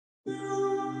I'm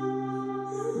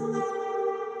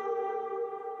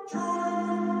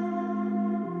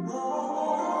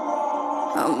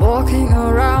walking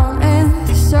around in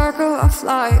the circle of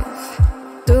life,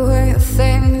 doing the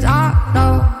things I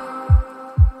know,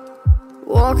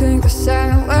 walking the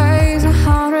same ways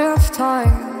 100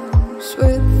 times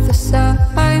with the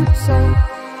same soul.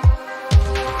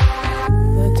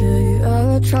 But do you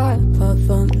ever try to put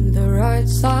on the right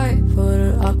side, put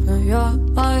it up in your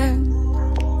mind?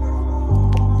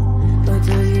 But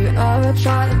do you ever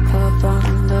try to put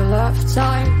on the left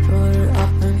side, put it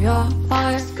up in your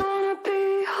mind?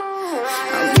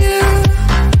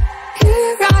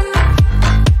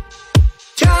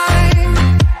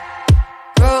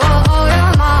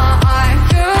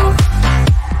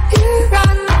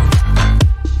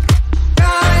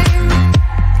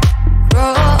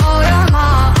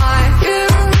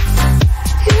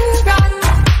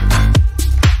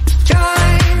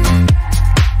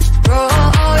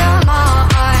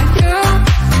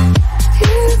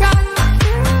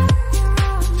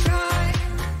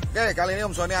 Kali ini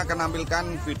Om Sony akan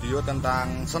nampilkan video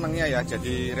tentang senengnya ya.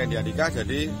 Jadi Rendi Andika,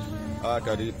 jadi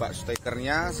dari bak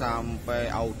stekernya sampai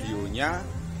audionya,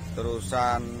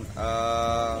 terusan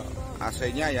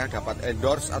AC-nya ya dapat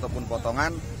endorse ataupun potongan.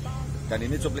 Dan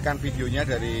ini cuplikan videonya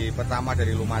dari pertama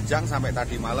dari Lumajang sampai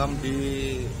tadi malam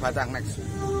di Batang Next.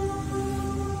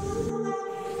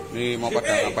 Ini mau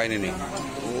pada ngapain ini?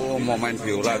 Oh, mau main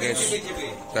biola guys.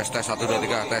 Tes 1 2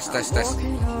 3 tes.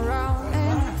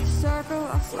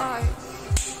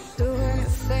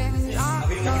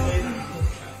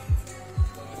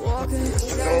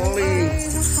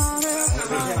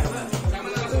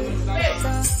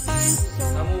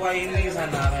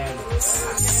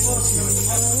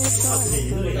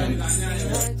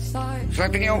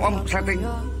 Settingnya Om, setting.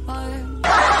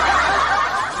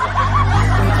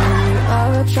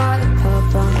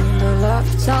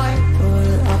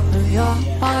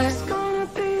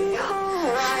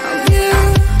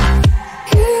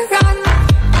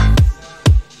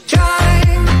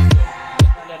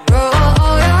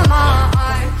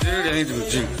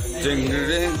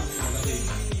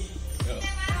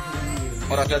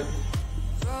 Ora dat.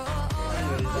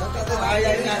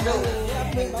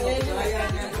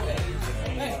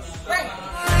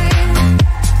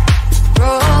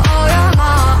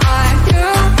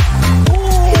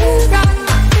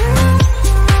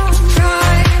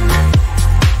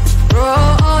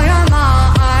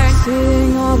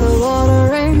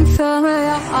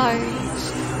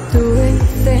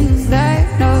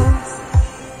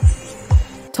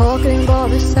 Talking about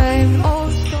the same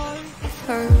old story,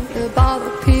 heard about the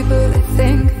people they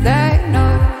think they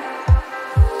know.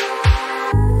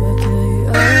 But do you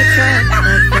ever try to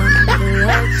look on the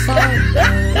right side,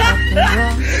 up in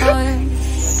your mind?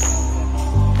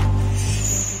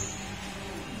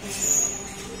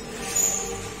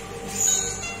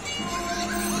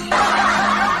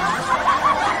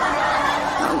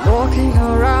 I'm walking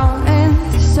around in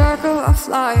the circle of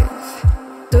life,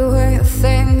 doing the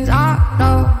things I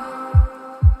know,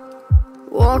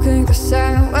 walking the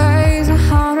same ways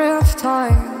 100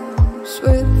 times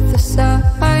with the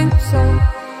same soul.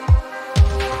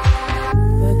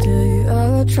 But do you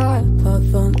ever try to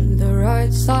put on the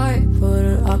right side, put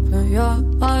it up in your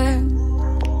mind?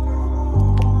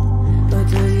 But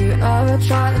do you ever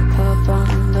try to put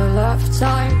on the left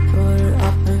side, put it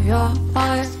up in your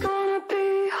mind?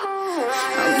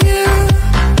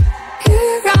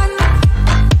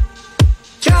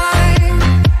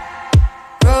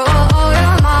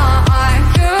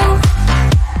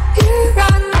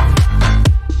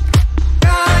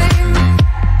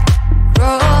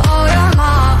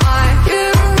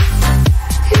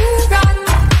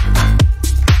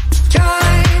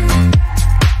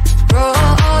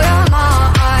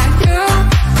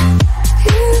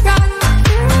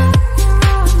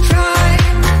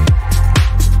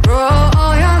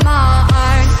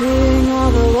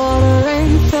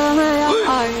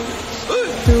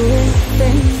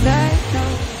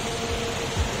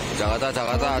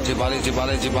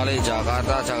 Cipali,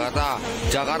 Jakarta.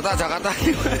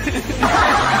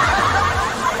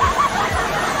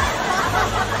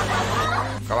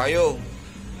 Kak Wahyu,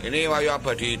 ini Wahyu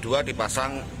Abadi 2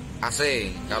 dipasang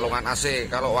AC, kalungan AC.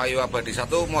 Kalau Wahyu Abadi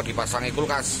 1 mau dipasangi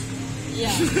kulkas.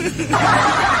 Iya.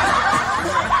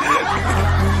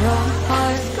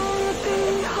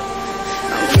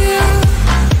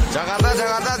 Jakarta,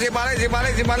 Cipali,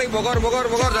 Bogor,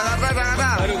 Jakarta.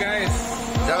 Aduh guys.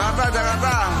 Jakarta.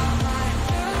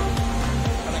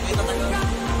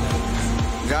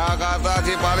 Jakarta,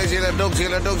 Cipali, Ciledug.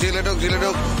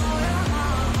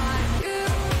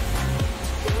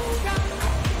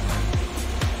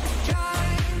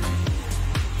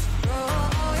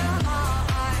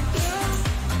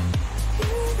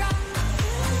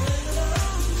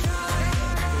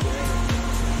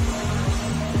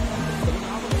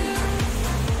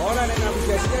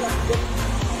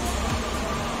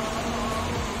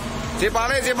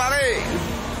 Cipali.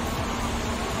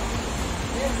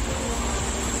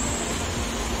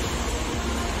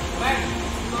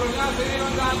 Turunnya sini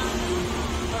loncat.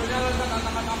 Turunnya loncat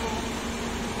katakan kamu.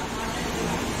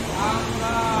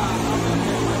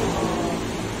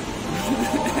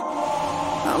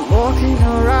 I'm walking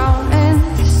around in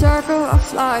the circle of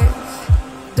life,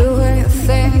 doing the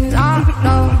things I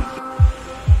know,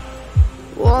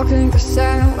 walking the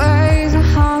same ways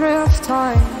 100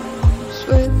 times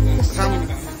with the same.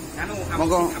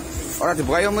 Monggo ora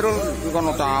dibuka yo Mirul, kono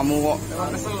tamu kok.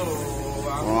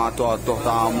 Aduh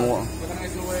tamu kok.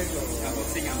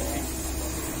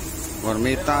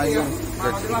 Warmita yo.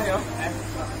 Lah yo.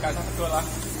 Gak usah betul lah.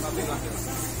 Nanti lah.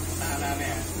 Salane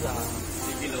ya.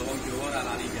 Iki lho wong Jawa ora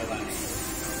lali Jawane.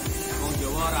 Wong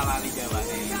Jawa ora lali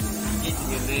Jawane. Iki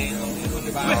jenenge wong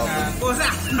Indonesia. Bosah.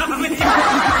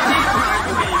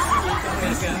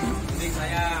 Jadi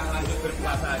saya lanjut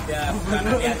berpuasa aja, bukan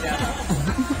nanti aja.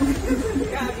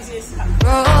 Ya habis sisa.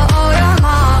 Roll your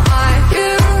mind,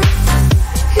 you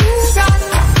got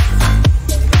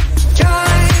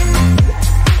joy.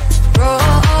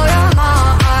 Roll your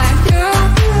mind, you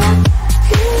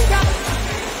got.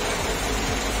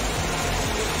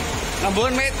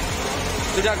 Embun, Mit.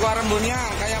 Sudah keluar embunnya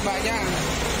kayak mbaknya.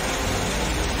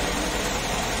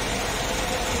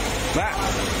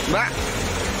 Mbak.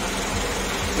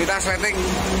 Kita setting.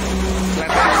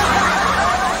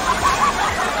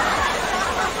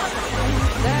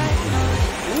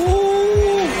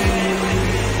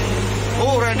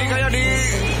 Rendi kayak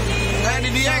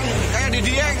di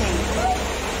Dieng.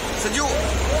 Sejuk.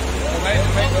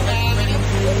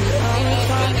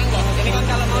 Ini kan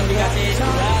kalau mau dikasih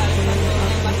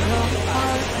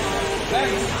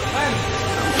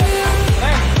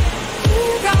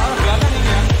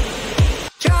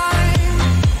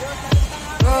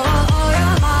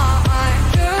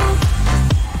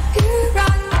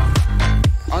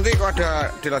nanti kok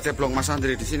ada di Ceblong Mas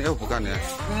Andri di sini? Oh bukan ya?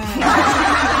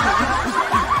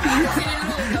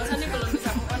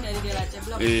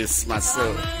 Is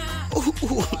masuk.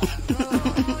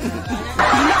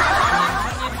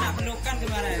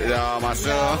 Ya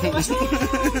masuk.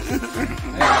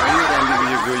 Ini Rendi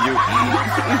guyu-guyu.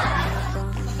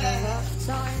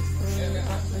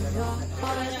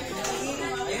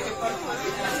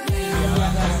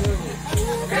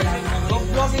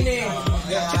 Goblok ini.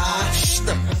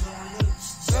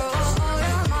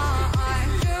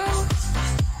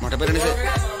 Mau dapat ini sih?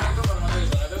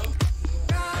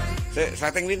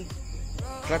 Setting Win.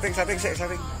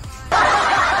 Setting.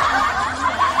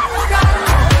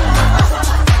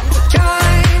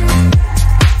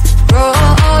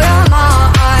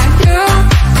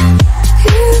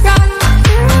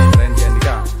 Rendi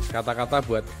Andika, kata-kata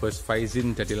buat Bos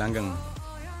Faizin jadi langgeng.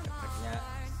 Efeknya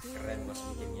keren bos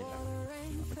bikinnya.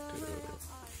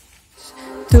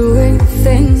 Doing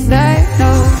things they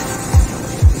know,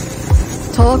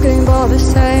 talking about the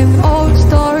same old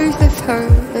stories they've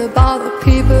heard about the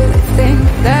people they think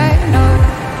they know.